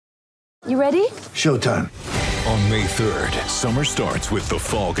You ready? Showtime. On May 3rd, summer starts with The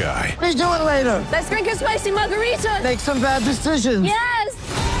Fall Guy. Let's do it later. Let's drink a spicy margarita. Make some bad decisions.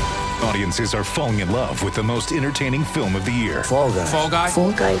 Yes! Audiences are falling in love with the most entertaining film of the year. Fall Guy. Fall Guy?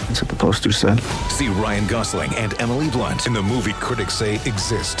 Fall Guy. That's what the poster said. See Ryan Gosling and Emily Blunt in the movie critics say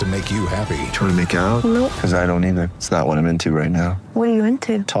exists to make you happy. Trying to make it out? Nope. Because I don't either. It's not what I'm into right now. What are you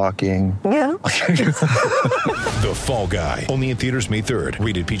into? Talking. Yeah. The Fall Guy. Only in theaters May 3rd.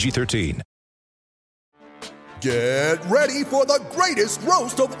 Rated PG-13. Get ready for the greatest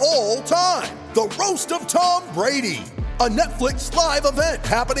roast of all time. The Roast of Tom Brady. A Netflix live event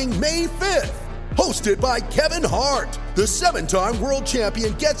happening May 5th. Hosted by Kevin Hart. The 7-time world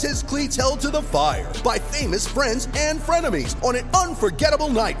champion gets his cleats held to the fire by famous friends and frenemies on an unforgettable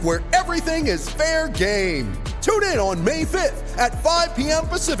night where everything is fair game. Tune in on May 5th at 5 p.m.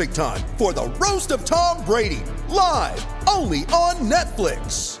 Pacific time for the Roast of Tom Brady. Live only on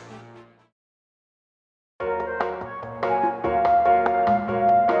Netflix.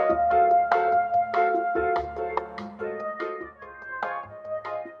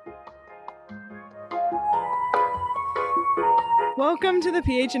 Welcome to the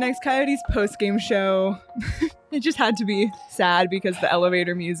PHNX Coyotes postgame show. It just had to be sad because the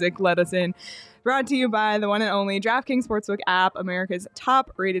elevator music let us in. Brought to you by the one and only DraftKings Sportsbook app, America's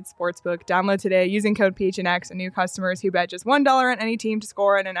top-rated sportsbook. Download today using code PHNX, and new customers who bet just $1 on any team to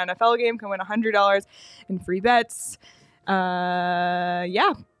score in an NFL game can win $100 in free bets. Yeah,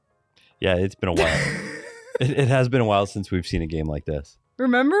 it's been a while. it has been a while since we've seen a game like this.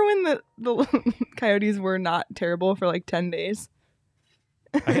 Remember when the Coyotes were not terrible for like 10 days?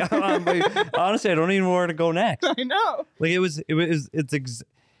 Honestly, I don't even know where to go next. I know.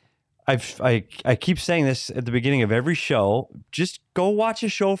 Like I keep saying this at the beginning of every show. Just go watch a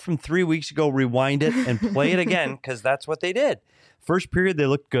show from 3 weeks ago, rewind it, and play it again, because that's what they did. First period, they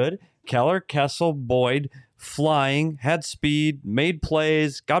looked good. Keller, Kessel, Boyd, flying, had speed, made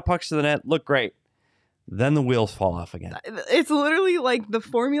plays, got pucks to the net, looked great. Then the wheels fall off again. It's literally like the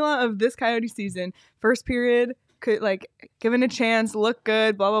formula of this Coyote season. First period, could like given a chance, look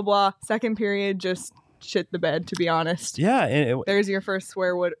good, blah blah blah. Second period, just shit the bed. To be honest, yeah. There's your first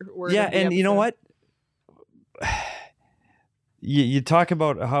swear word. Yeah, and episode. You know what? You talk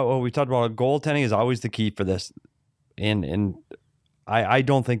about how we talked about goaltending is always the key for this, and I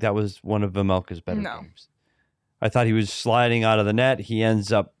don't think that was one of Vejmelka's better games. I thought he was sliding out of the net. He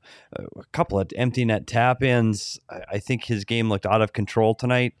ends up a couple of empty net tap-ins. I think his game looked out of control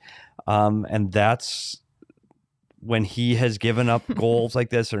tonight. And that's when he has given up goals like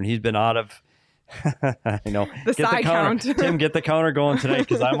this, or he's been out of, the get side the count. Tim, get the counter going tonight,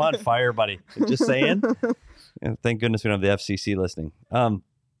 because I'm on fire, buddy. Just saying. Thank goodness we don't have the FCC listening.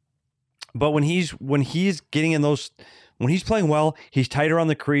 But when he's getting in those, when he's playing well, he's tighter on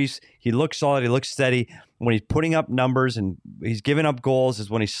the crease. He looks solid. He looks steady. When he's putting up numbers and he's giving up goals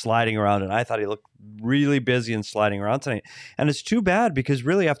is when he's sliding around. And I thought he looked really busy and sliding around tonight. And it's too bad, because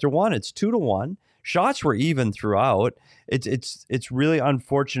really after one, it's 2-1. Shots were even throughout. It's really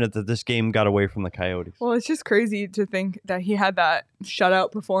unfortunate that this game got away from the Coyotes. Well, it's just crazy to think that he had that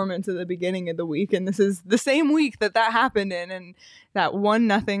shutout performance at the beginning of the week, and this is the same week that happened in, and that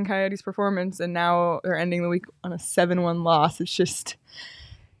 1-0 Coyotes performance, and now they're ending the week on a 7-1 loss. It's just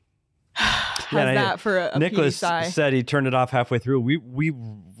that for a Nicholas PSI. said he turned it off halfway through. We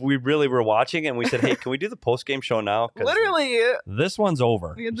really were watching, and we said, "Hey, can we do the post game show now?" Literally, this one's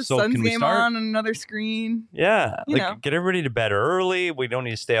over. We had the so Suns can we game start? on another screen. Yeah, get everybody to bed early. We don't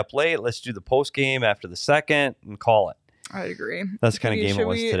need to stay up late. Let's do the post game after the second and call it. I agree. That's the kind of game it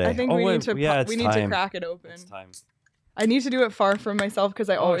was today. I think we need to crack it open. It's time. I need to do it far from myself, because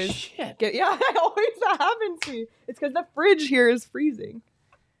I always that always happens to me. It's because the fridge here is freezing.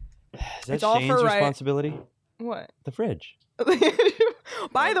 Is that Shane's responsibility? What? The fridge.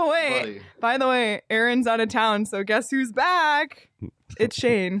 By the way, Aaron's out of town, so guess who's back? It's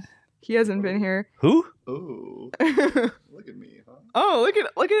Shane. He hasn't been here. Who? Oh, look at me, huh? Oh,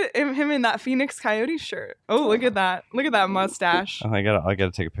 look at him in that Phoenix Coyotes shirt. Oh, look at that! Look at that mustache. Oh, I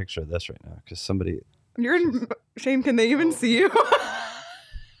gotta take a picture of this right now, because somebody. You're in, Shane. Can they even see you?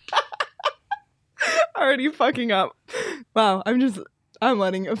 Already fucking up. Wow, I'm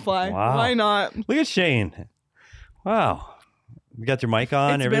letting it fly. Wow. Why not? Look at Shane. Wow. You got your mic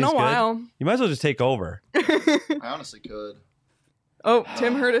on? It's been a while. Good? You might as well just take over. I honestly could. Oh,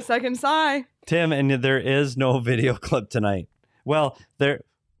 Tim heard a second sigh. Tim, and there is no video clip tonight. Well,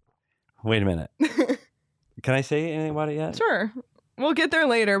 wait a minute. Can I say anything about it yet? Sure. We'll get there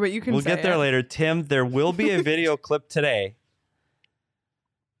later, but you can We'll get there later. Tim, there will be a video clip today.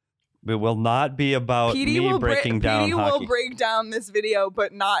 It will not be about Petey me breaking down Petey hockey. will break down this video,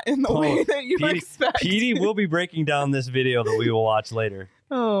 but not in the way that you expect. Petey will be breaking down this video that we will watch later.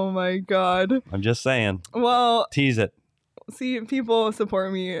 Oh my god. I'm just saying. Well, Tease it. see, people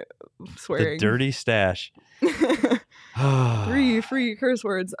support me swearing. The dirty stash. Three free curse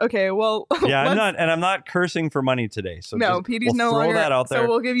words. Okay, well, Yeah, I'm not cursing for money today. So no, just, Petey's we'll no throw longer. that out there. So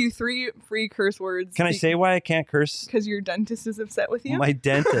we'll give you 3 free curse words. Can I say why I can't curse? Because your dentist is upset with you. My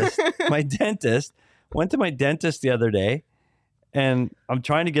dentist went to my dentist the other day, and I'm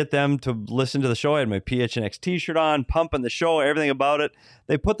trying to get them to listen to the show. I had my PHNX t-shirt on, pumping the show, everything about it.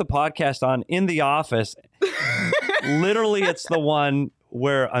 They put the podcast on in the office. Literally, it's the one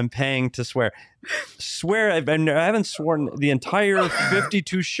where I'm paying to swear. I haven't sworn the entire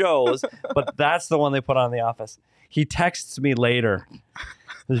 52 shows, but that's the one they put on in the office. He texts me later. I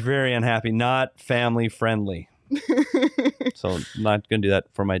was very unhappy. Not family friendly. So I'm not going to do that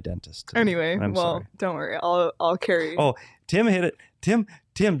for my dentist. Anyway, I'm well, sorry. don't worry. I'll carry. Oh, Tim hit it.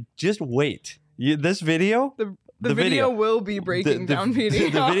 Tim, just wait. This video? The video will be breaking down Petey.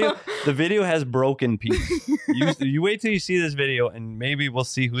 The video has broken Petey. You wait till you see this video, and maybe we'll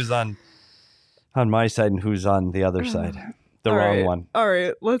see who's on my side and who's on the other side. The All wrong right. one. All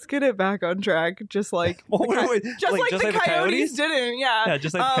right, let's get it back on track. Just like just like the Coyotes didn't. Yeah,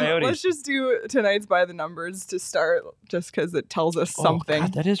 just like the Coyotes. Let's just do tonight's by the numbers to start, just because it tells us something. Oh,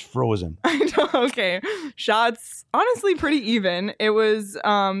 God, that is frozen. I know. Okay, shots honestly pretty even. It was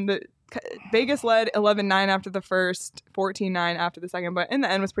the Vegas led 11-9 after the first, 14-9 after the second, but in the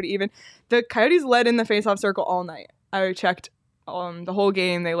end was pretty even. The Coyotes led in the faceoff circle all night. I checked the whole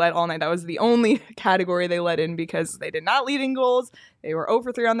game. They led all night. That was the only category they led in because they did not lead in goals. They were 0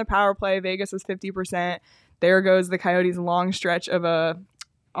 for 3 on the power play. Vegas was 50%. There goes the Coyotes' long stretch of a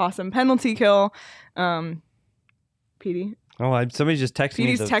awesome penalty kill. Petey? Oh, somebody just texted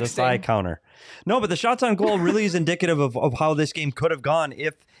me the SI counter. No, but the shots on goal really is indicative of how this game could have gone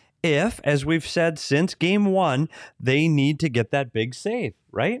if, as we've said since game 1, they need to get that big save,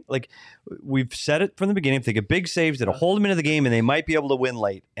 right? Like we've said it from the beginning. If they get big saves, it'll hold them into the game and they might be able to win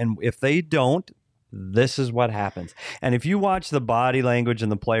late. And if they don't, this is what happens. And if you watch the body language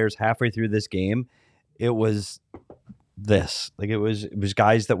and the players halfway through this game, it was this. Like it was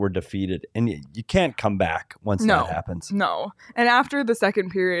guys that were defeated. And you can't come back once that happens. No. And after the second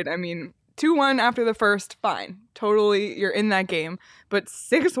period, I mean, 2-1 after the first, fine. Totally, you're in that game. But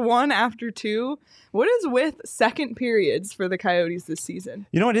 6-1 after 2, what is with second periods for the Coyotes this season?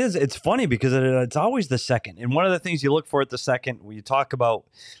 You know what it is? It's funny because it's always the second. And one of the things you look for at the second, when you talk about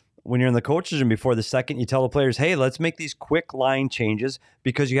when you're in the coaches room before the second, you tell the players, hey, let's make these quick line changes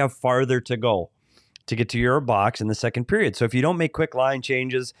because you have farther to go to get to your box in the second period. So if you don't make quick line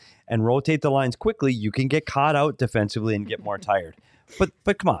changes and rotate the lines quickly, you can get caught out defensively and get more tired.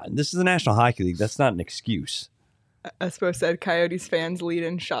 But come on, this is the National Hockey League. That's not an excuse. Espo said Coyotes fans lead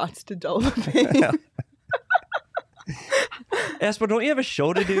in shots to dull the pain. Espo, don't you have a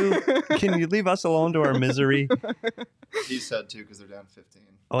show to do? Can you leave us alone to our misery? He said too because they're down 15.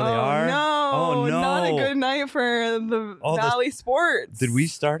 Oh, they are? No, Oh, no. Not a good night for the Valley Sports. Did we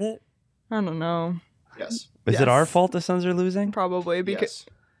start it? I don't know. Yes. Is it our fault the Suns are losing? Probably because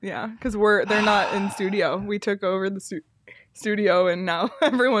Yes. because they're not in studio. We took over the studio and now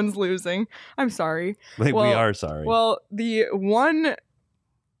everyone's losing. I'm sorry. We are sorry. Well, the one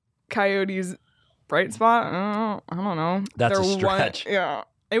Coyotes bright spot, I don't know. That's a stretch.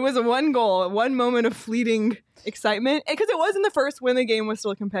 It was a one goal, one moment of fleeting excitement because it was in the first when the game was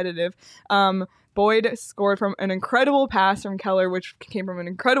still competitive. Boyd scored from an incredible pass from Keller, which came from an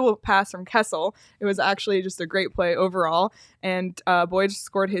incredible pass from Kessel. It was actually just a great play overall. And Boyd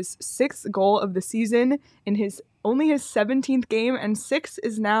scored his 6th goal of the season in only his 17th game, and 6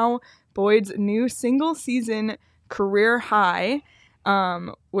 is now Boyd's new single season career high,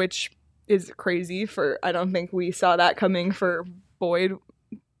 which is crazy. I don't think we saw that coming for Boyd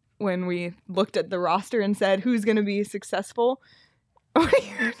when we looked at the roster and said, who's going to be successful? What are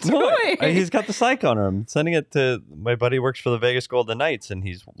you doing? No, he's got the psych on him. I'm sending it to my buddy who works for the Vegas Golden Knights, and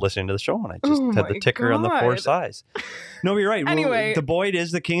he's listening to the show, and I just had the ticker on the 4 size. No, you're right. Anyway, the Boyd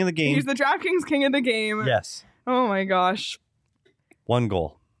is the king of the game. He's the DraftKings king of the game. Yes. Oh my gosh. 1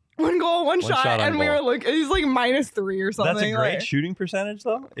 goal. 1 goal, one shot, and we were like, he's like -3 or something. That's a great shooting percentage,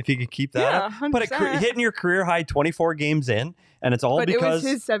 though, if you could keep that up. 100%. But hitting your career high 24 games in, and it's all because... it was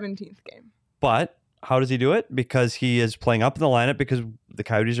his 17th game. But how does he do it? Because he is playing up in the lineup because the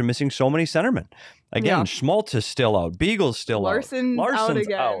Coyotes are missing so many centermen. Again, Schmaltz is still out. Beagle's still Larsen's out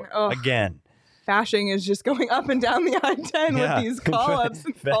again. Again. Fashing is just going up and down the I-10 with these call-ups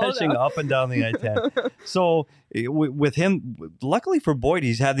and Fashing up and down the I-10. So with him, luckily for Boyd,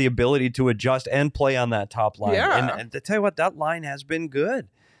 he's had the ability to adjust and play on that top line. Yeah. And to tell you what, that line has been good.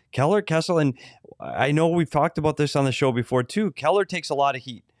 Keller, Kessel, and I know we've talked about this on the show before too. Keller takes a lot of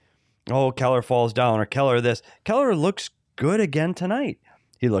heat. Oh, Keller falls down, or Keller this. Keller looks good again tonight.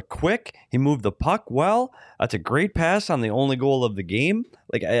 He looked quick. He moved the puck well. That's a great pass on the only goal of the game.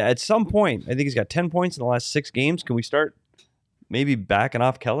 Like at some point, I think he's got 10 points in the last 6 games. Can we start maybe backing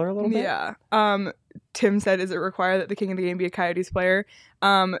off Keller a little bit? Yeah. Tim said, "Is it required that the king of the game be a Coyotes player?"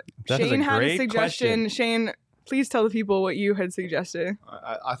 Shane had a suggestion. Question. Shane, please tell the people what you had suggested.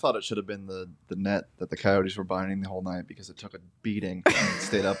 I thought it should have been the net that the Coyotes were binding the whole night because it took a beating and it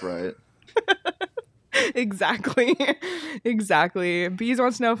stayed upright. Exactly. Bees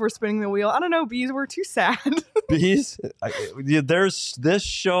wants to know if we're spinning the wheel. I don't know, Bees, we're too sad. Bees, this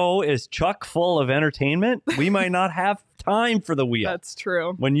show is chock full of entertainment. We might not have time for the wheel. That's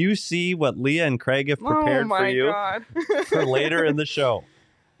true. When you see what Leah and Craig have prepared for you God. for later in the show.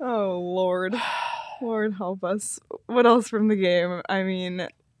 Oh, Lord. Lord help us. What else from the game? I mean,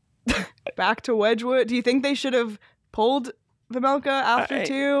 back to Wedgwood. Do you think they should have pulled Vejmelka after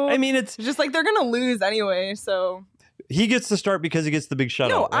 2? I mean, it's just like they're going to lose anyway, so. He gets the start because he gets the big shutout.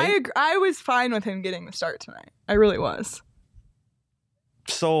 No, right? I was fine with him getting the start tonight. I really was.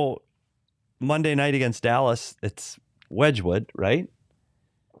 So Monday night against Dallas, it's Wedgwood, right?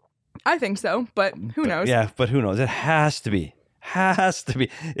 I think so, but who knows? But who knows? It has to be.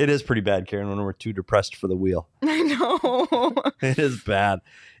 It is pretty bad, Karen, when we're too depressed for the wheel. I know. It is bad.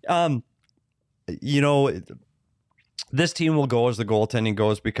 This team will go as the goaltending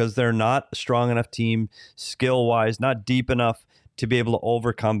goes because they're not a strong enough team, skill-wise, not deep enough to be able to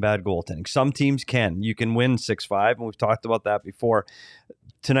overcome bad goaltending. Some teams can. You can win 6-5, and we've talked about that before.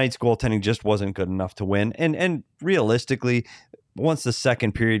 Tonight's goaltending just wasn't good enough to win. And realistically, once the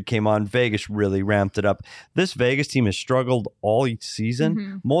second period came on, Vegas really ramped it up. This Vegas team has struggled all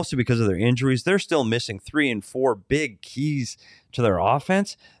season, mostly because of their injuries. They're still missing 3 and 4 big keys to their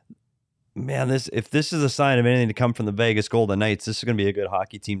offense. Man, if this is a sign of anything to come from the Vegas Golden Knights, this is going to be a good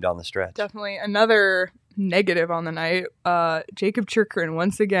hockey team down the stretch. Definitely. Another negative on the night, Jacob Chikrin,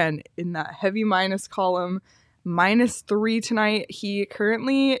 once again, in that heavy minus column, -3 tonight. He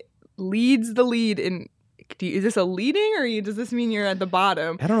currently leads the lead in. Is this a leading, or does this mean you're at the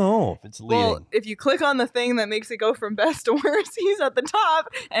bottom? I don't know if it's leading. Well, if you click on the thing that makes it go from best to worst, he's at the top,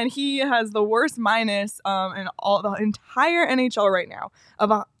 and he has the worst minus in all the entire NHL right now.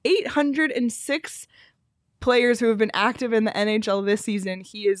 About 806 players who have been active in the NHL this season,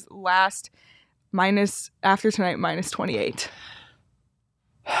 he is last minus after tonight -28.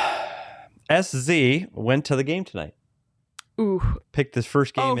 SZ went to the game tonight. Ooh. Picked his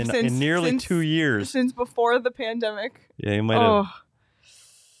first game in nearly 2 years. Since before the pandemic. Yeah, he might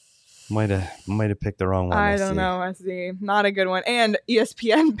have picked the wrong one. I don't know, SZ. Not a good one. And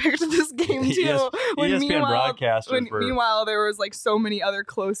ESPN picked this game too. ESPN broadcasters meanwhile, there was like so many other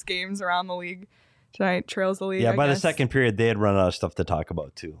close games around the league tonight. Trails the league. Yeah, by the second period, they had run out of stuff to talk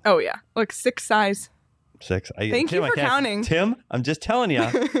about too. Oh yeah, look, 6 size. 6. Thank you for counting, Tim. I'm just telling you.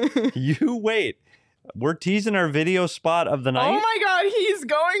 You wait. We're teasing our video spot of the night. Oh my God, he's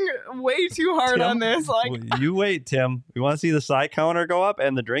going way too hard Tim, on this. Like, you wait, Tim. We want to see the side counter go up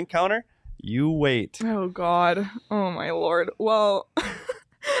and the drink counter. You wait. Oh God. Oh my Lord. Well,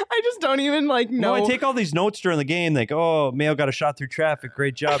 I just don't even know. No, I take all these notes during the game. Like, oh, Mayo got a shot through traffic.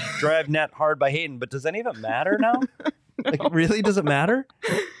 Great job. Drive net hard by Hayden. But does any of it matter now? No. Like, really? Does it matter?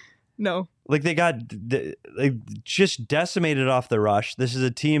 No. Like, they got just decimated off the rush. This is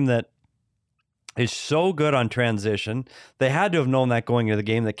a team that is so good on transition. They had to have known that going into the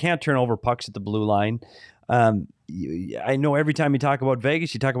game. They can't turn over pucks at the blue line. I know every time you talk about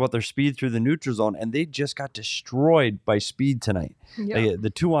Vegas, you talk about their speed through the neutral zone, and they just got destroyed by speed tonight. Yeah. The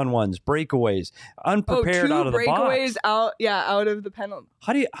 2-on-1s, breakaways, unprepared out of the box. Breakaways out of the penalty.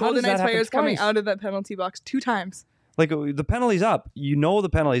 How does Golden that Knights happen players twice? coming out of that penalty box 2 times. Like, the penalty's up. You know the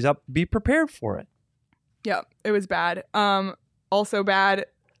penalty's up. Be prepared for it. Yeah, it was bad. Also bad,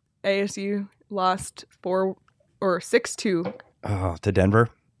 ASU lost 6-2 to Denver.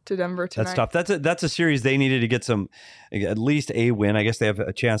 To Denver tonight. That's tough. That's a series they needed to get at least a win. I guess they have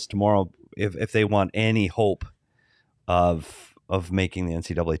a chance tomorrow if they want any hope of making the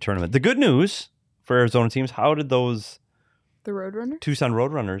NCAA tournament. The good news for Arizona teams: how did the Roadrunners? Tucson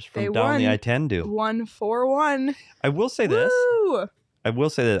Roadrunners from down the I-10 do? 1-4-1. I will say this. Woo!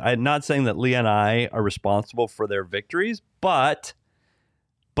 I'm not saying that Leah and I are responsible for their victories, but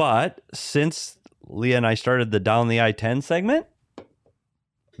since Leah and I started the Down the I-10 segment,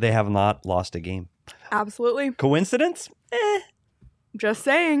 they have not lost a game. Absolutely. Coincidence? Just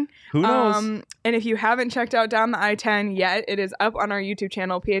saying. Who knows? And if you haven't checked out Down the I-10 yet, it is up on our YouTube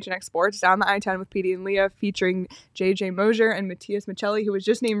channel, PHNX Sports, Down the I-10 with PD and Leah, featuring JJ Mosier and Matthias Michelli, who was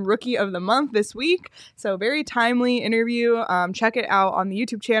just named Rookie of the Month this week. So very timely interview. Check it out on the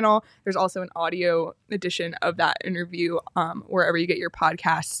YouTube channel. There's also an audio edition of that interview wherever you get your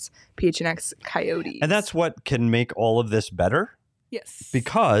podcasts, PHNX Coyotes. And that's what can make all of this better. Yes.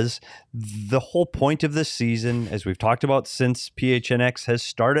 Because the whole point of this season, as we've talked about since PHNX has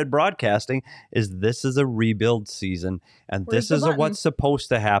started broadcasting, is this is a rebuild season. And Where's this the is button? what's supposed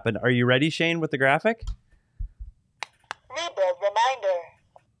to happen. Are you ready, Shane, with the graphic? Rebuild reminder.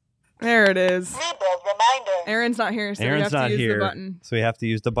 There it is. Rebuild reminder. Aaron's not here, so we Aaron's have to not use here, the button. so we have to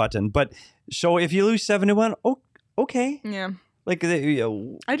use the button. But so if you lose 7-1, okay. Yeah. Like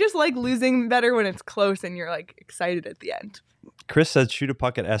I just like losing better when it's close and you're like excited at the end. Chris said, shoot a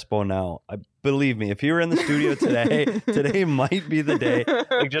puck at Espo now. Believe me, if you were in the studio today, today might be the day.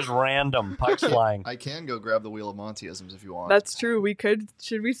 Like just random pucks flying. I can go grab the wheel of Montyisms if you want. That's true. We could.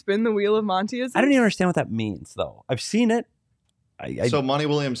 Should we spin the wheel of Montyism? I don't even understand what that means, though. I've seen it. So Monty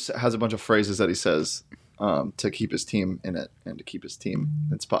Williams has a bunch of phrases that he says to keep his team in it and to keep his team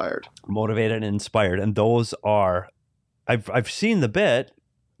inspired. Motivated and inspired. And those are, I've seen the bit,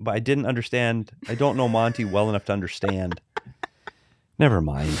 but I didn't understand. I don't know Monty well enough to understand. Never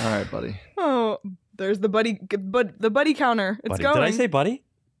mind. All right, buddy. Oh, there's the buddy counter. It's Buddy. going. Did I say buddy?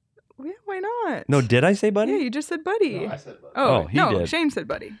 Yeah, why not? No, did I say buddy? Yeah, you just said buddy. No, I said buddy. Oh, he no, did. Shane said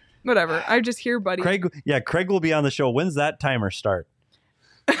buddy. Whatever. I just hear buddy. Craig will be on the show. When's that timer start?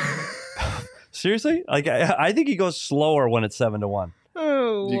 Seriously? Like I think he goes slower when it's 7-1.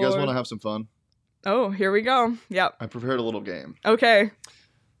 Oh, Do you guys Lord. want to have some fun? Oh, here we go. Yep. I prepared a little game. Okay.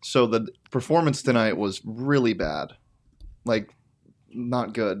 So the performance tonight was really bad. Like,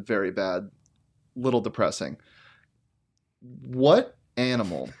 not good, very bad, little depressing. What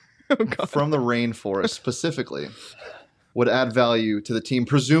animal Oh, God. from the rainforest specifically would add value to the team,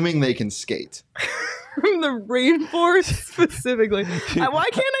 presuming they can skate? From the rainforest specifically. Why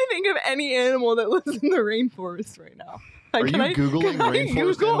can't I think of any animal that lives in the rainforest right now? Are you Googling can I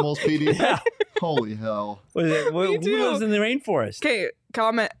rainforest Google? animals, PD? Yeah. Holy hell. Who too. lives in the rainforest? Okay,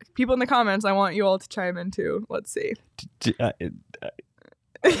 people in the comments, I want you all to chime in too. Let's see. All right,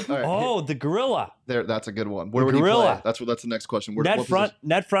 Oh, the gorilla. there. That's a good one. Where would Gorilla. he play? That's the next question. Where, Net what front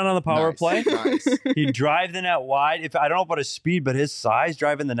on the power position? play. Nice. He'd drive the net wide. If I don't know about his speed, but his size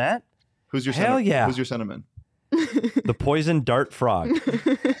driving the net. Who's your Hell yeah. Who's your sentiment? The poison dart frog.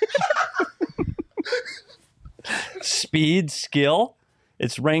 Speed, skill.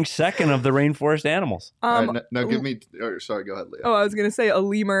 It's ranked second of the rainforest animals. All right, now give me. Sorry, go ahead, Leah. Oh, I was gonna say a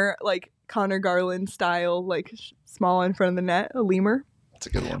lemur, like Connor Garland style, like small in front of the net. A lemur. That's a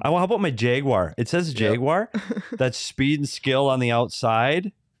good one. How about my jaguar? It says jaguar. That's speed and skill on the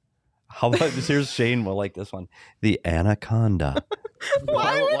outside. How about this? Here's Shane will like this one. The anaconda.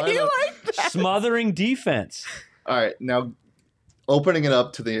 Why would he like that? Smothering defense. All right, now opening it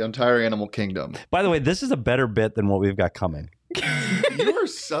up to the entire animal kingdom. By the way, this is a better bit than what we've got coming. You are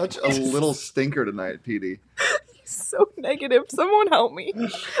such a little stinker tonight, PD. So negative. Someone help me.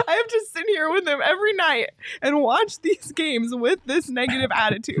 I have to sit here with him every night and watch these games with this negative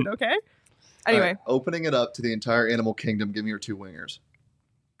attitude, okay? Anyway. All right, opening it up to the entire animal kingdom, give me your two wingers.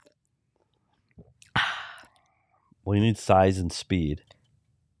 Well, you need size and speed.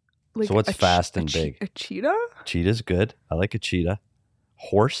 Like So what's a fast and big? A cheetah? Cheetah's good. I like a cheetah.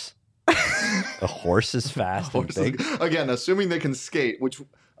 Horse. A horse is fast and Horses- big. Again, assuming they can skate, which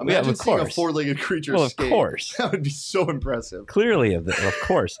imagine of seeing a course. four-legged creature Well, of skate. course. That would be so impressive. Clearly, of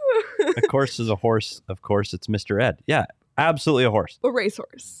course. Of course is a horse. Of course, it's Mr. Ed. Yeah, absolutely a horse. A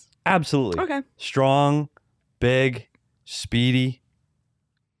racehorse. Absolutely. Okay. Strong, big, speedy.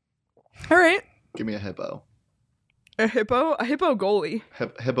 All right. Give me a hippo. A hippo goalie.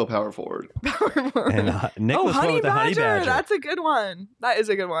 Hippo power forward. And Nicholas went with the honey badger. That's a good one. That is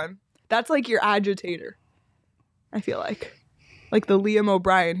a good one. That's like your agitator. I feel like the Liam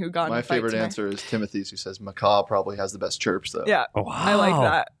O'Brien who got in My a fight favorite tonight. answer is Timothy's, who says macaw probably has the best chirps, though. Yeah. Oh, wow. I like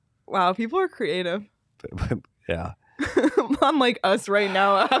that. Wow, people are creative. Yeah. Unlike us right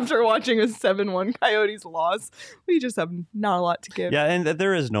now, after watching a 7-1 Coyotes loss, we just have not a lot to give. Yeah, and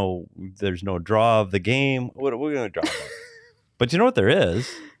there's no draw of the game. What are we going to draw? But you know what there is?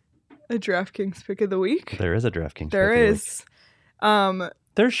 A DraftKings pick of the week. There is a DraftKings. There pick of the is. week.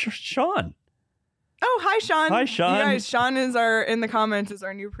 There's Sean. Oh, hi, Sean. Hi, Sean. You guys, Sean is in the comments is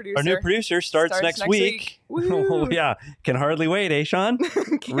our new producer. Our new producer starts next week. Woo-hoo. Oh, yeah. Can hardly wait, eh, Sean?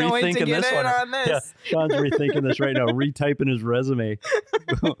 Can't wait to get in on this. Yeah, Sean's rethinking this right now, retyping his resume.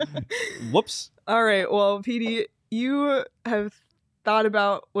 Whoops. All right. Well, PD, you have thought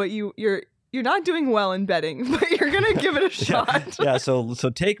about what you're not doing well in betting, but you're gonna give it a shot. Yeah. So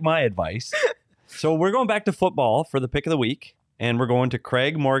take my advice. So we're going back to football for the pick of the week, and we're going to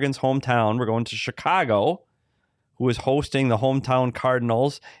Craig Morgan's hometown. We're going to Chicago, who is hosting the hometown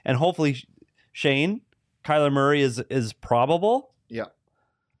Cardinals, and hopefully Shane, Kyler Murray is probable. Yeah.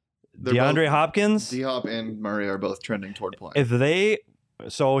 DeAndre Hopkins, D-Hop and Murray are both trending toward playing.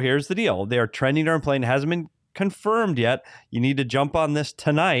 So here's the deal. They are trending toward playing. It hasn't been confirmed yet. You need to jump on this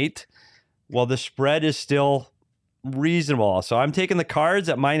tonight while the spread is still reasonable. So I'm taking the Cards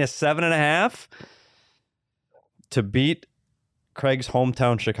at -7.5 to beat Craig's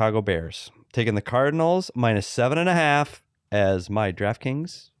hometown Chicago Bears. Taking the Cardinals -7.5 as my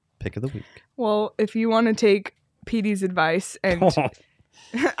DraftKings pick of the week. Well, if you want to take PD's advice and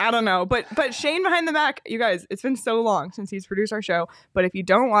I don't know, but Shane behind the Mac, you guys, it's been so long since he's produced our show. But if you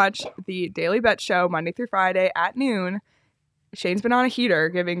don't watch the Daily Bet Show Monday through Friday at noon, Shane's been on a heater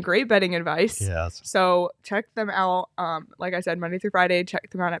giving great betting advice. Yes. So check them out. Like I said, Monday through Friday, check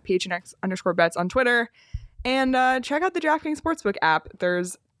them out at PHNX_bets on Twitter. And check out the DraftKings Sportsbook app.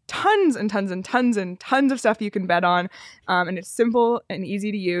 There's tons and tons and tons and tons of stuff you can bet on. And it's simple and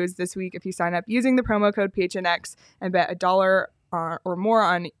easy to use. This week, if you sign up using the promo code PHNX and bet $1 or more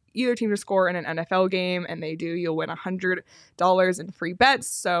on either team to score in an NFL game, and they do, you'll win $100 in free bets.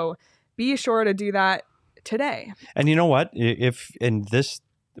 So be sure to do that today. And you know what? Leah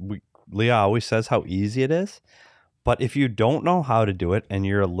always says how easy it is. But if you don't know how to do it and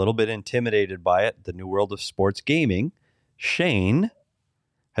you're a little bit intimidated by it, the new world of sports gaming, Shane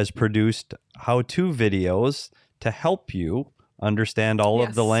has produced how-to videos to help you understand all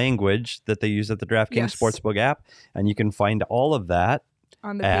of the language that they use at the DraftKings Sportsbook app. And you can find all of that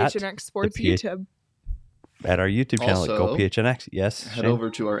on the PHNX Sports YouTube. At our YouTube channel, Also, Go PHNX. Yes. Head over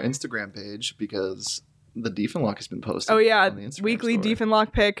to our Instagram page because the Diefenlock has been posted. Oh, yeah. On the Instagram Weekly story.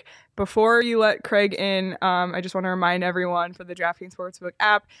 Diefenlock pick. Before you let Craig in, I just want to remind everyone for the DraftKings Sportsbook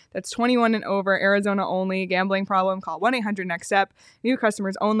app, that's 21 and over, Arizona only. Gambling problem, call 1-800-NEXT-STEP. New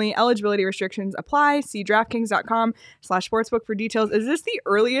customers only. Eligibility restrictions apply. See DraftKings.com/sportsbook for details. Is this the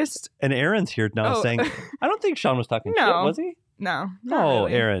earliest? And Aaron's here now saying, I don't think Sean was talking shit, was he? No. Oh,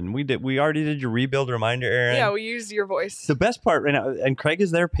 really. Aaron, we already did your rebuild reminder, Aaron. Yeah, we used your voice. The best part right now, and Craig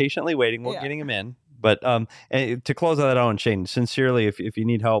is there patiently waiting. We're getting him in. But and to close that out, Shane, sincerely, if you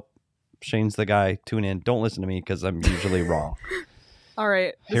need help, Shane's the guy. Tune in. Don't listen to me because I'm usually wrong. All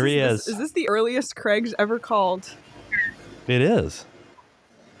right. Here he is. Is this the earliest Craig's ever called? It is.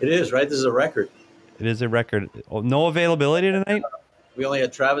 It is, right? This is a record. It is a record. Oh, no availability tonight? We only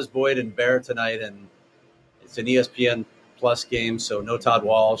had Travis Boyd and Bear tonight, and it's an ESPN Plus game, so no Todd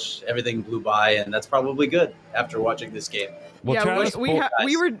Walsh. Everything blew by, and that's probably good after watching this game. Well, yeah,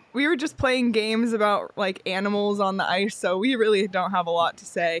 we were just playing games about like animals on the ice, so we really don't have a lot to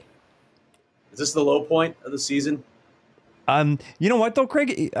say. Is this the low point of the season? You know what though,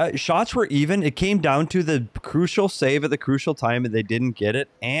 Craig? Shots were even. It came down to the crucial save at the crucial time, and they didn't get it,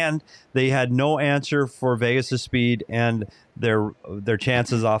 and they had no answer for Vegas' speed and their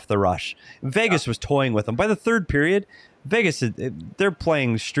chances off the rush. Vegas was toying with them. By the third period, Vegas they're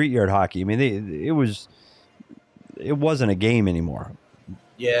playing street yard hockey. I mean, it wasn't a game anymore.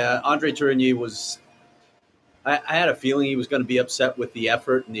 Yeah, Andre Tourigny was. I had a feeling he was going to be upset with the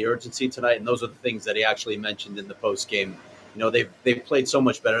effort and the urgency tonight, and those are the things that he actually mentioned in the post game. You know, they've played so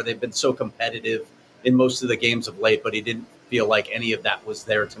much better. They've been so competitive in most of the games of late, but he didn't feel like any of that was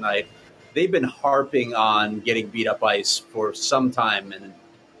there tonight. They've been harping on getting beat up ice for some time, and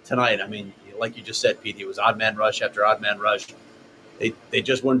tonight, I mean, like you just said, Pete, it was odd man rush after odd man rush. They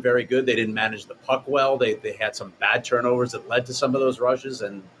just weren't very good. They didn't manage the puck well. They had some bad turnovers that led to some of those rushes,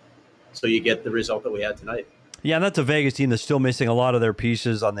 and so you get the result that we had tonight. Yeah, and that's a Vegas team that's still missing a lot of their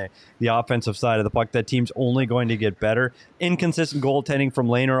pieces on the offensive side of the puck. That team's only going to get better. Inconsistent goaltending from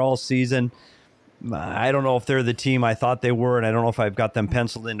Lehner all season. I don't know if they're the team I thought they were, and I don't know if I've got them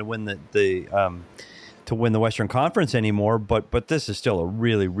penciled in to win the Western Conference anymore. But this is still a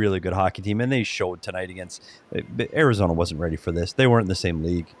really, really good hockey team, and they showed tonight against Arizona. Wasn't ready for this. They weren't in the same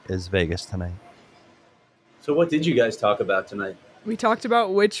league as Vegas tonight. So what did you guys talk about tonight? We talked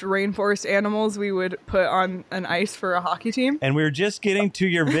about which rainforest animals we would put on an ice for a hockey team. And we were just getting to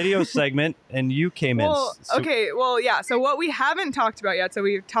your video segment, and you came in. So what we haven't talked about yet, so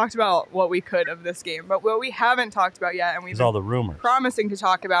we've talked about what we could of this game, but what we haven't talked about yet, and we've been all the rumors promising to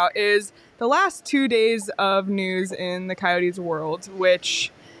talk about, is the last 2 days of news in the Coyotes world,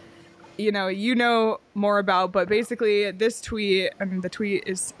 which you know more about, but basically this tweet, and the tweet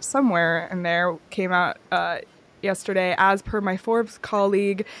is somewhere in there, came out yesterday. As per my Forbes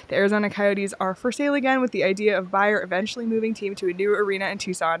colleague, the Arizona Coyotes are for sale again, with the idea of buyer eventually moving team to a new arena in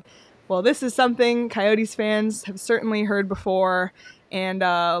Tucson. Well, this is something Coyotes fans have certainly heard before, and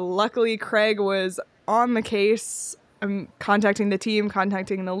luckily Craig was on the case, contacting the team,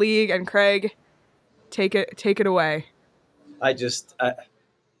 contacting the league, and Craig, take it away.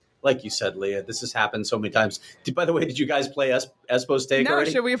 Like you said, Leah, this has happened so many times. By the way, did you guys play Espo's take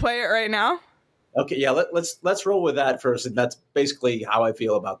already? No, should we play it right now? Okay, yeah, let's roll with that first, and that's basically how I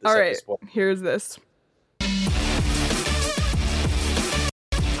feel about this. All right, episode. Here's this.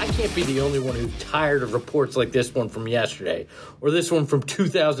 I can't be the only one who's tired of reports like this one from yesterday, or this one from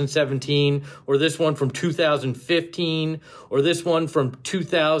 2017, or this one from 2015, or this one from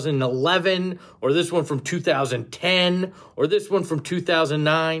 2011, or this one from 2010, or this one from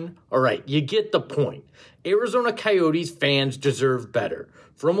 2009. All right, you get the point. Arizona Coyotes fans deserve better.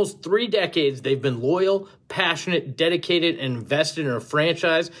 For almost 3 decades, they've been loyal, passionate, dedicated, and invested in a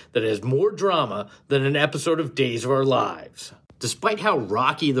franchise that has more drama than an episode of Days of Our Lives. Despite how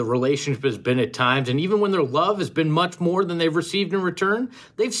rocky the relationship has been at times, and even when their love has been much more than they've received in return,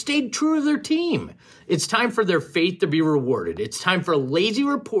 they've stayed true to their team. It's time for their faith to be rewarded. It's time for lazy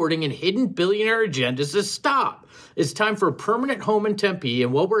reporting and hidden billionaire agendas to stop. It's time for a permanent home in Tempe,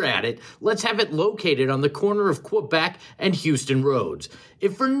 and while we're at it, let's have it located on the corner of Quebec and Houston roads.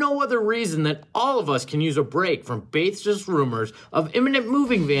 If for no other reason than all of us can use a break from baseless rumors of imminent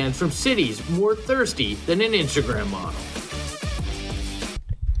moving vans from cities more thirsty than an Instagram model.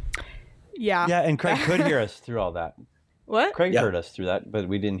 Yeah. Yeah, and Craig could hear us through all that. What? Craig heard us through that, but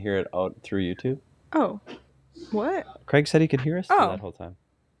we didn't hear it out through YouTube. Oh. What? Craig said he could hear us through that whole time.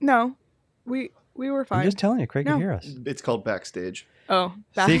 No. We were fine. I'm just telling you, Craig could hear us. It's called backstage. Oh.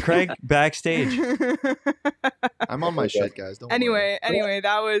 See, Craig, backstage. I'm on my shit, guys. Don't worry. Anyway,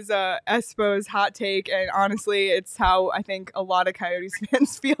 that was Espo's hot take, and honestly, it's how I think a lot of Coyotes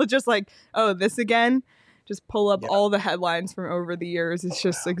fans feel, just like, oh, this again? Just pull up all the headlines from over the years. It's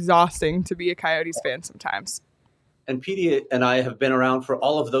just exhausting to be a Coyotes fan sometimes. And Petey and I have been around for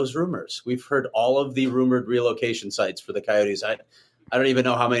all of those rumors. We've heard all of the rumored relocation sites for the Coyotes. I don't even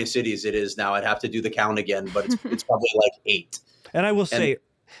know how many cities it is now. I'd have to do the count again, but it's probably like 8. And I will say,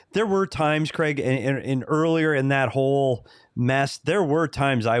 there were times, Craig, and earlier in that whole mess, there were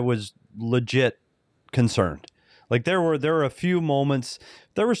times I was legit concerned. Like there were a few moments.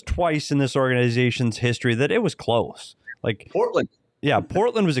 There was twice in this organization's history that it was close. Like Portland. Yeah,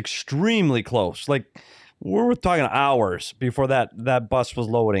 Portland was extremely close. Like we're talking hours before that bus was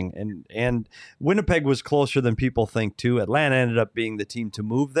loading, and Winnipeg was closer than people think too. Atlanta ended up being the team to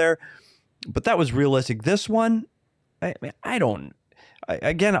move there, but that was realistic. This one,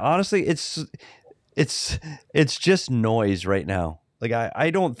 again, honestly, it's just noise right now. Like I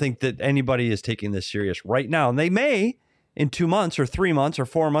don't think that anybody is taking this serious right now, and they may in 2 months or 3 months or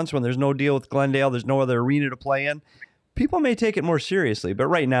 4 months when there's no deal with Glendale, there's no other arena to play in. People may take it more seriously, but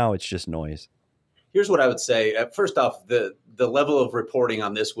right now it's just noise. Here's what I would say. First off, the level of reporting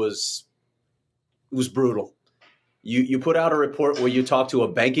on this was brutal. You put out a report where you talk to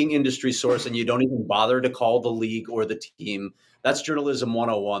a banking industry source and you don't even bother to call the league or the team. That's journalism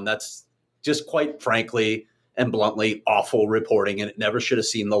 101. That's just quite frankly and bluntly awful reporting, and it never should have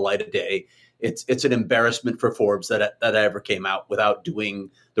seen the light of day. It's an embarrassment for Forbes that ever came out without doing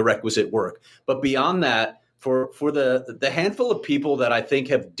the requisite work. But beyond that, for the handful of people that I think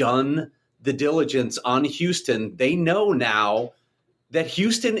have done the diligence on Houston, they know now that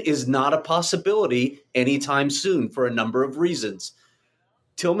Houston is not a possibility anytime soon for a number of reasons.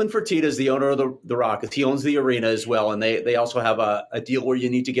 Tillman Fertitta is the owner of the Rockets. He owns the arena as well, and they also have a deal where you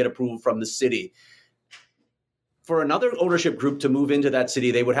need to get approval from the city. For another ownership group to move into that city,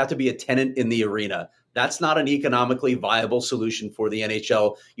 they would have to be a tenant in the arena. That's not an economically viable solution for the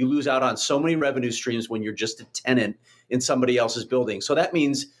NHL. You lose out on so many revenue streams when you're just a tenant in somebody else's building. So that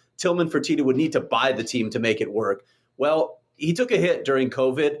means Tillman Fertitta would need to buy the team to make it work. Well, he took a hit during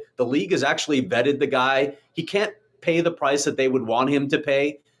COVID. The league has actually vetted the guy. He can't pay the price that they would want him to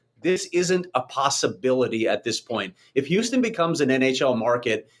pay. This isn't a possibility at this point. If Houston becomes an NHL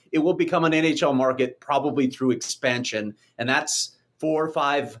market, it will become an NHL market probably through expansion. And that's 4 or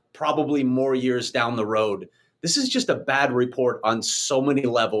 5, probably more years down the road. This is just a bad report on so many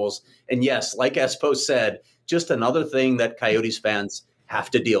levels. And yes, like Espo said, just another thing that Coyotes fans have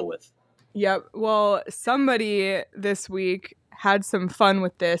to deal with. Yep. Well, somebody this week had some fun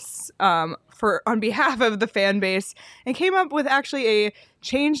with this on behalf of the fan base and came up with actually a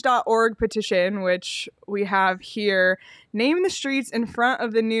change.org petition, which we have here. Name the streets in front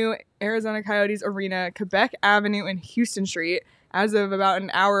of the new Arizona Coyotes arena, Quebec Avenue and Houston Street. As of about an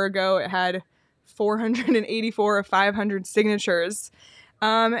hour ago, it had 484 of 500 signatures.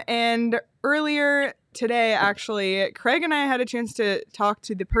 And earlier today, actually, Craig and I had a chance to talk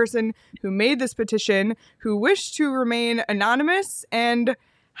to the person who made this petition, who wished to remain anonymous and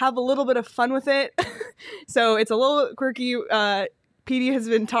have a little bit of fun with it. So it's a little quirky. PD has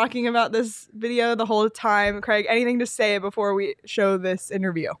been talking about this video the whole time. Craig, anything to say before we show this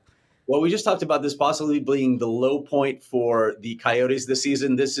interview? Well, we just talked about this possibly being the low point for the Coyotes this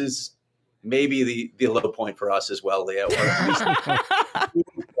season. This is maybe the low point for us as well, Leah, or at least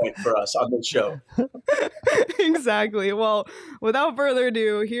the point for us on this show. Exactly. Well, without further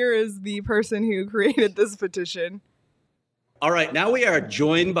ado, here is the person who created this petition. All right, now we are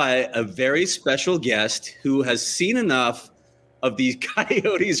joined by a very special guest who has seen enough of these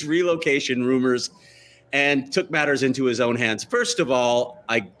Coyotes relocation rumors and took matters into his own hands. First of all,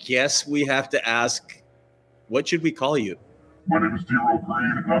 I guess we have to ask, what should we call you? My name is Dero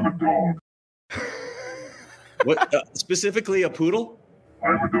Green, and I'm a dog. What specifically a poodle?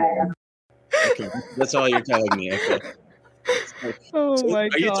 I'm a dog. Okay, that's all you're telling me. Okay. Oh So my are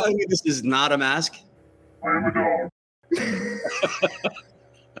God. you telling me this is not a mask? I am a dog.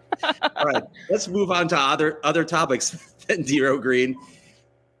 All right, let's move on to other topics than Dero Green.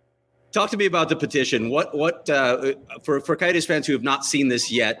 Talk to me about the petition. What for Coyotes fans who have not seen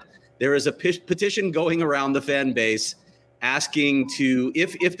this yet, there is a petition going around the fan base asking to,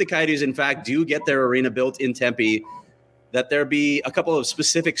 if the Coyotes in fact do get their arena built in Tempe, that there be a couple of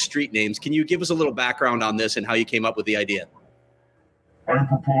specific street names. Can you give us a little background on this and how you came up with the idea? I am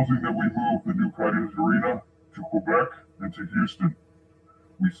proposing that we move the new Coyotes Arena to Quebec and to Houston.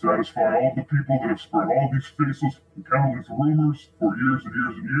 We satisfy all of the people that have spread all these faceless and countless rumors for years and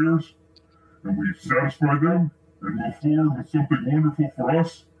years and years, and we satisfy them and move forward with something wonderful for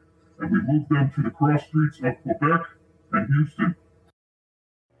us, and we move them to the cross streets of Quebec and Houston.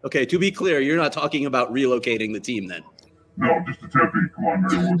 Okay, to be clear, you're not talking about relocating the team then. No, just to Tempe. Come on,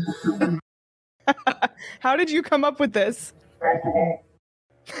 Marywood. Let's get with it. How did you come up with this? Alcohol.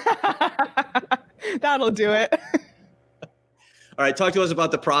 That'll do it. All right, talk to us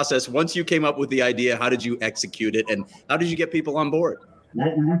about the process. Once you came up with the idea, how did you execute it, and how did you get people on board?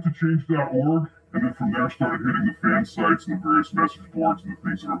 Well, we went to change.org, and then from there started hitting the fan sites and the various message boards and the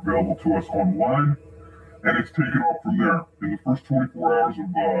things that are available to us online, and it's taken off from there. In the first 24 hours of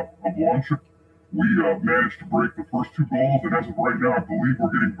launch, we managed to break the first 2 goals, and as of right now, I believe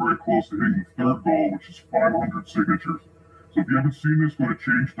we're getting very close to hitting the 3rd goal, which is 500 signatures. So if you haven't seen this, go to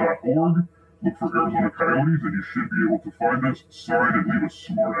change.org, look for Arizona Coyotes, and you should be able to find us, sign, and leave a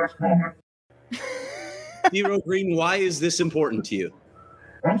smart-ass comment. Dero Green, why is this important to you?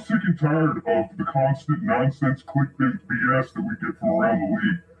 I'm sick and tired of the constant nonsense clickbait BS that we get from around the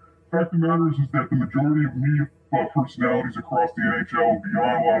league. The fact of the matter is that the majority of media personalities across the NHL and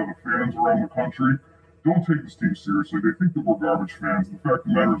beyond, a lot of the fans around the country, don't take this team seriously. They think that we're garbage fans. The fact of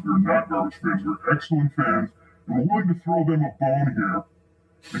the matter is we're not garbage fans. We're excellent fans, and we're willing to throw them a bone here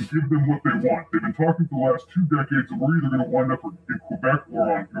and give them what they want. They've been talking for the last 2 decades, and we're either going to wind up in Quebec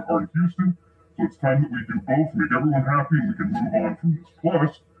or in Houston. So it's time that we do both, make everyone happy, and we can move on from this.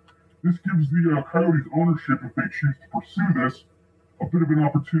 Plus, this gives the Coyotes ownership, if they choose to pursue this, a bit of an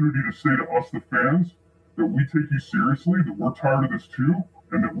opportunity to say to us, the fans, that we take you seriously, that we're tired of this too,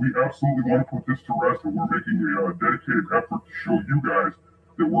 and that we absolutely want to put this to rest, and we're making a dedicated effort to show you guys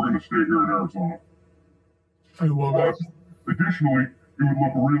that we're going to stay here in Arizona. I love it. Additionally, it would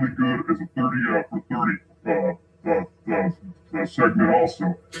look really good as a 30 for 30 segment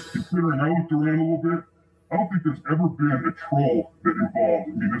also. Considering I looked around a little bit, I don't think there's ever been a troll that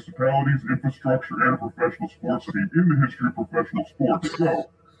involved municipalities, infrastructure, and a professional sports team in the history of professional sports. So,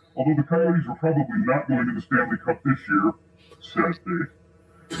 although the Coyotes are probably not going to the Stanley Cup this year, sad day,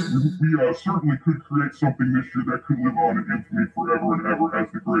 we certainly could create something this year that could live on in infamy forever and ever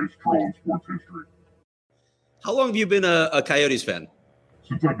as the greatest troll in sports history. How long have you been a Coyotes fan?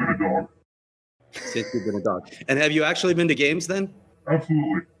 Since I've been a dog. Since you've been a dog. And have you actually been to games then?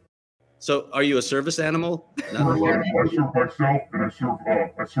 Absolutely. So are you a service animal? No. I serve myself, and I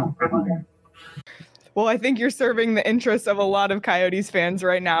serve everyone. Well, I think you're serving the interests of a lot of Coyotes fans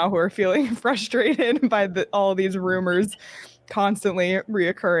right now who are feeling frustrated by all these rumors constantly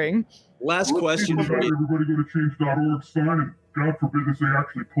reoccurring. Last question for you. Everybody go to change.org, sign, and God forbid this they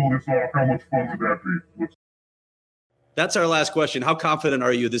actually pull this off. How much fun would that be? That's our last question. How confident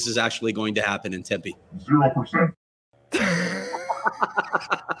are you this is actually going to happen in Tempe? 0%.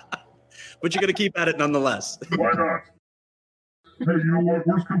 But you're going to keep at it nonetheless. Why not? Hey, you know what?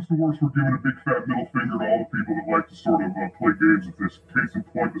 Worst comes to worst, we're giving a big fat middle finger to all the people that like to sort of play games with this. Case in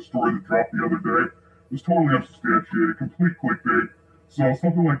point, the story that dropped the other day was totally unsubstantiated, complete clickbait. So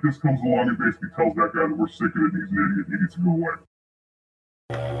something like this comes along and basically tells that guy that we're sick of it and he's an idiot and he needs to go away.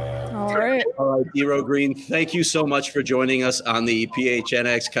 All right. All right, Dero Green, thank you so much for joining us on the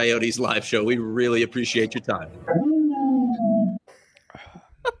PHNX Coyotes live show. We really appreciate your time.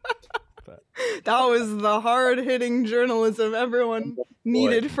 That was the hard-hitting journalism everyone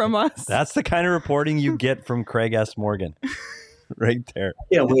needed from us. That's the kind of reporting you get from Craig S. Morgan. Right there.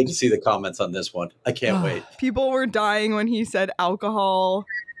 I can't wait to see the comments on this one. I can't wait. People were dying when he said alcohol.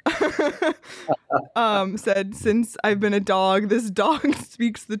 Said, since I've been a dog, this dog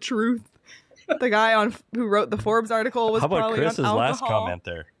speaks the truth. The guy who wrote the Forbes article was How about probably Chris's on alcohol. last comment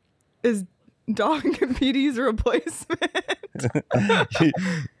there? Is dog Petey's replacement?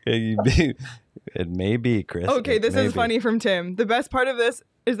 It may be, Chris. Okay, this is funny from Tim. The best part of this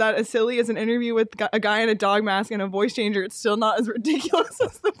is that as silly as an interview with a guy in a dog mask and a voice changer, it's still not as ridiculous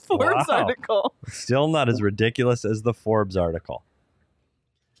as the Forbes article. Still not as ridiculous as the Forbes article.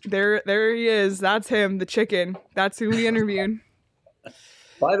 There he is. That's him, the chicken. That's who we interviewed.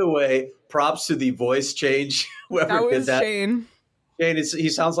 By the way, props to the voice change. Whoever That did was that. Shane. Shane, he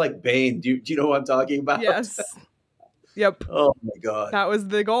sounds like Bane. Do you know what I'm talking about? Yes. Yep. Oh my God. That was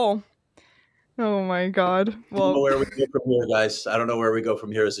the goal. Oh my God. I don't Well, know where we go from here, guys. I don't know where we go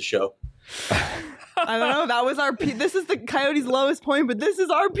from here as a show. I don't know. That was our peak. This is the Coyotes' lowest point, but this is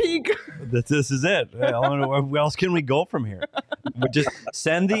our peak. This is it. I don't know where else can we go from here. We just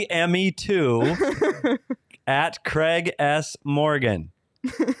send the Emmy to at Craig S. Morgan.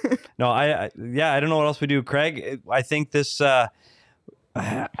 No, I don't know what else we do, Craig. I think this. I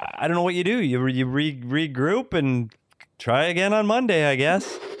don't know what you do. You regroup and try again on Monday, I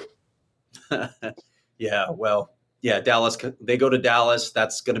guess. Yeah, well, yeah, Dallas. They go to Dallas.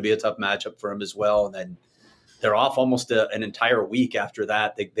 That's going to be a tough matchup for them as well. And then they're off almost an entire week after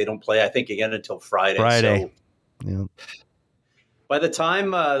that. They don't play, I think, again until Friday. So yeah. By the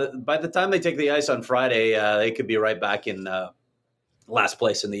time they take the ice on Friday, they could be right back in last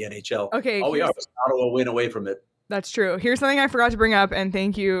place in the NHL. Okay, we are a win away from it. That's true. Here's something I forgot to bring up, and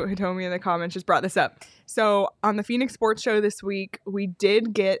thank you, Hitomi, in the comments just brought this up. So on the Phoenix Sports Show this week, we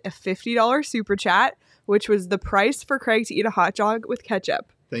did get a $50 super chat, which was the price for Craig to eat a hot dog with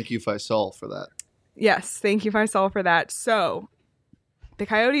ketchup. Thank you, Faisal, for that. Yes, thank you, Faisal, for that. So the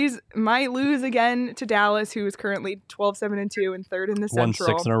Coyotes might lose again to Dallas, who is currently 12-7-2 and third in the Central.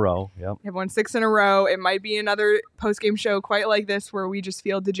 Won 6 in a row. Yep. They've won 6 in a row. It might be another post-game show quite like this where we just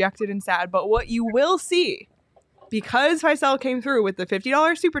feel dejected and sad. But what you will see, because Faisal came through with the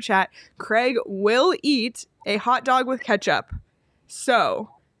 $50 super chat, Craig will eat a hot dog with ketchup. So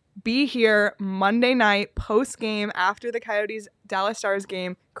be here Monday night post-game after the Coyotes Dallas Stars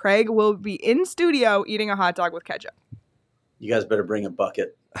game. Craig will be in studio eating a hot dog with ketchup. You guys better bring a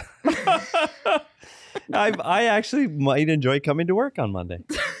bucket. I actually might enjoy coming to work on Monday.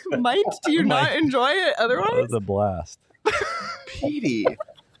 Might? Do you not enjoy it otherwise? That was a blast. Petey.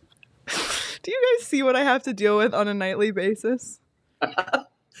 Do you guys see what I have to deal with on a nightly basis? I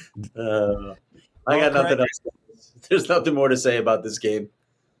got nothing else. There's nothing more to say about this game.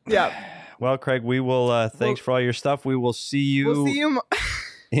 Yeah. Well, Craig, we will. Thanks for all your stuff. We will see you. We'll see you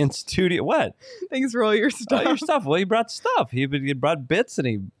in studio. What? Thanks for all your stuff. All your stuff. Well, he brought stuff. He brought bits and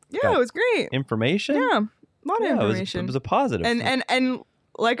he. Yeah, it was great. Information. Yeah, a lot of information. It was a positive. And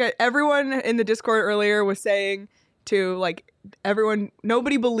like everyone in the Discord earlier was saying to like everyone,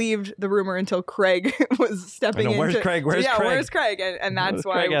 nobody believed the rumor until Craig was stepping in. Where's Craig? Where's Craig? And that's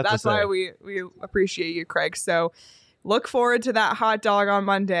why we appreciate you, Craig. So look forward to that hot dog on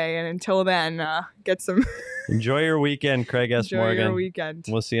Monday. And until then, get some. Enjoy your weekend, Craig S. Morgan. Enjoy your weekend.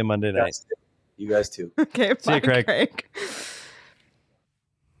 We'll see you Monday night. You guys too. Okay, see you, Craig.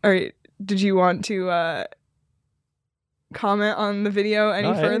 All right. Did you want to comment on the video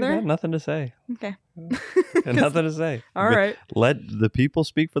any further? I got nothing to say. Okay. Nothing to say. All right. Let the people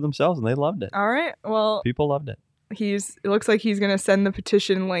speak for themselves, and they loved it. All right. Well, people loved it. It looks like he's going to send the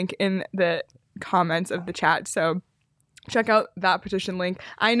petition link in the comments of the chat. So check out that petition link.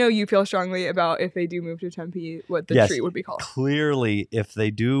 I know you feel strongly about if they do move to Tempe, what the street would be called. Clearly, if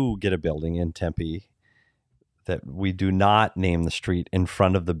they do get a building in Tempe, that we do not name the street in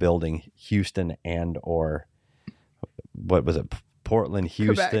front of the building Houston and or what was it? Portland,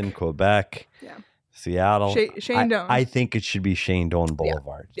 Houston, Quebec, Yeah. Seattle. Shane Doan. I think it should be Shane Doan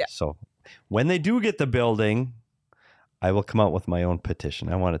Boulevard. Yeah. So when they do get the building, I will come out with my own petition.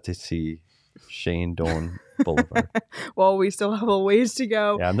 I wanted to see Shane Doan Boulevard. Well, we still have a ways to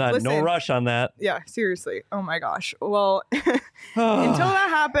go. Yeah, I'm not no rush on that. Yeah, seriously. Oh my gosh. Well, until that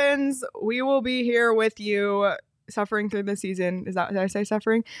happens, we will be here with you suffering through the season. Did I say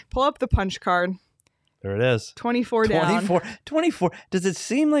suffering? Pull up the punch card. There it is. 24 down. 24. Does it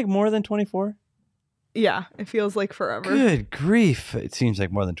seem like more than 24? Yeah, it feels like forever. Good grief. It seems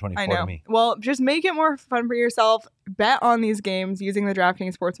like more than 24 I know. to me. Well, just make it more fun for yourself. Bet on these games using the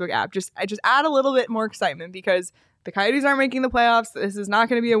DraftKings Sportsbook app. Just add a little bit more excitement because the Coyotes aren't making the playoffs. This is not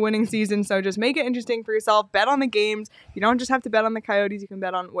going to be a winning season, so just make it interesting for yourself. Bet on the games. You don't just have to bet on the Coyotes. You can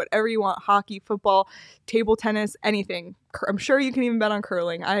bet on whatever you want. Hockey, football, table tennis, anything. I'm sure you can even bet on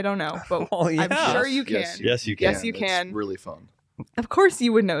curling. I don't know, but I'm sure you can. Yes, you can. Yes, you can. It's really fun. Of course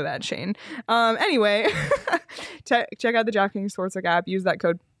you would know that, Shane. Anyway, check out the DraftKings Sportsbook app. Use that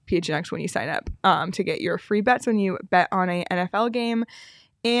code PHNX when you sign up to get your free bets when you bet on a NFL game.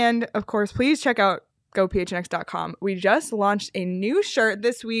 And, of course, please check out GoPHNX.com. We just launched a new shirt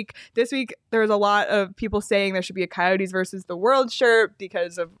this week. This week, there was a lot of people saying there should be a Coyotes versus the World shirt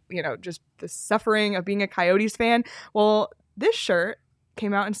because of, just the suffering of being a Coyotes fan. Well, this shirt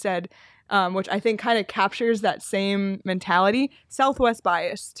came out and said, which I think kind of captures that same mentality, Southwest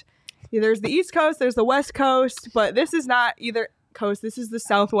biased. There's the East Coast, there's the West Coast, but this is not either coast. This is the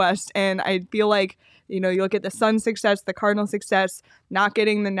Southwest. And I feel like, you look at the Suns' success, the Cardinals' success, not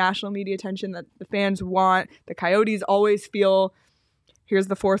getting the national media attention that the fans want. The Coyotes always feel, here's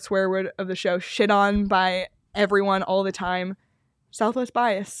the fourth swear word of the show, shit on by everyone all the time. Southwest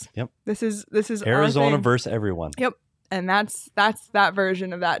bias. Yep. This is Arizona versus everyone. Yep. And that's that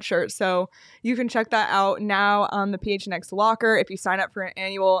version of that shirt. So you can check that out now on the PHNX locker. If you sign up for an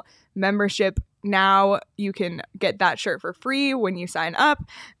annual membership now, you can get that shirt for free when you sign up.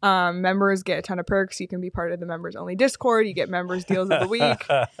 Members get a ton of perks. You can be part of the members only Discord. You get members deals of the week.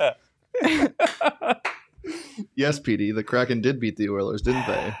 Yes, PD, the Kraken did beat the Oilers, didn't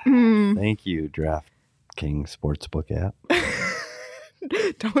they? Thank you, DraftKings Sportsbook app.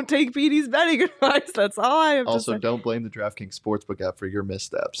 Don't take PD's betting advice. That's all I have to say. Also, don't blame the DraftKings Sportsbook app for your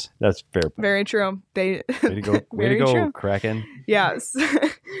missteps. That's fair. Very true. Way to go, true. Kraken. Yes.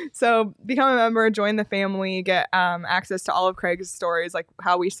 So become a member, join the family, get access to all of Craig's stories, like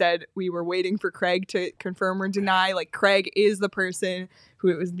how we said we were waiting for Craig to confirm or deny. Like, Craig is the person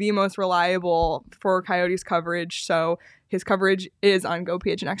who was the most reliable for Coyotes coverage. So his coverage is on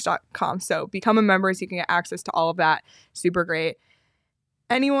GoPHNX.com. So become a member so you can get access to all of that. Super great.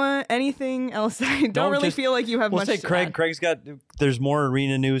 Anything else? I don't really feel like you have much to add. Craig's there's more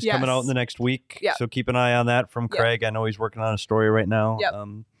arena news coming out in the next week. Yep. So keep an eye on that from Craig. I know he's working on a story right now. Yep.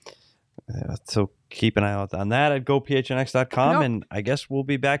 So keep an eye out on that at gophnx.com. And I guess we'll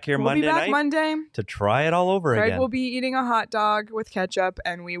be back here Monday night to try it all over again. Craig will be eating a hot dog with ketchup,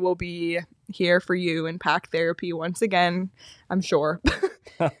 and we will be here for you in pack therapy once again, I'm sure.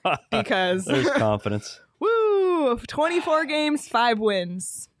 Because there's confidence. Woo! 24 games, 5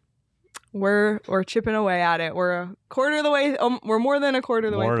 wins. We're chipping away at it. We're a quarter of the way. We're more than a quarter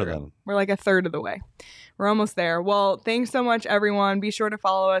of the way through. We're like a third of the way. We're almost there. Well, thanks so much, everyone. Be sure to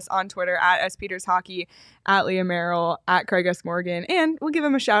follow us on Twitter at @SPetersHockey, at Leah Merrill, at Craig S. Morgan, and we'll give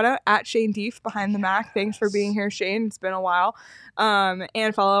him a shout out at Shane Deef behind the Mac. Thanks for being here, Shane. It's been a while.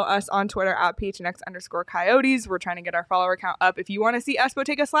 And follow us on Twitter at PHNX_Coyotes. We're trying to get our follower count up. If you want to see Espo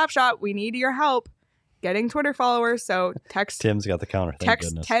take a slap shot, we need your help getting Twitter followers. So text. Tim's got the counter. Thank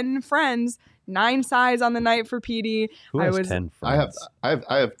goodness. 10 friends. 9 size on the night for PD. Who has 10 friends? I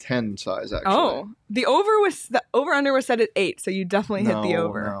have 10 size actually. Oh, the over under was set at 8, so you definitely hit the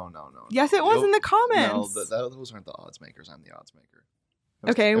over. No. Yes, it was in the comments. No, those aren't the odds makers. I'm the odds maker.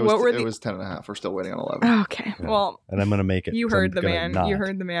 It was 10.5. We're still waiting on 11. Okay, well, and I'm gonna make it. You heard the man. You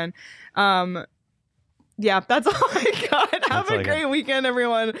heard the man. Yeah, that's all I got. Have a great weekend,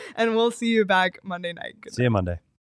 everyone, and we'll see you back Monday night. Good night. See you Monday.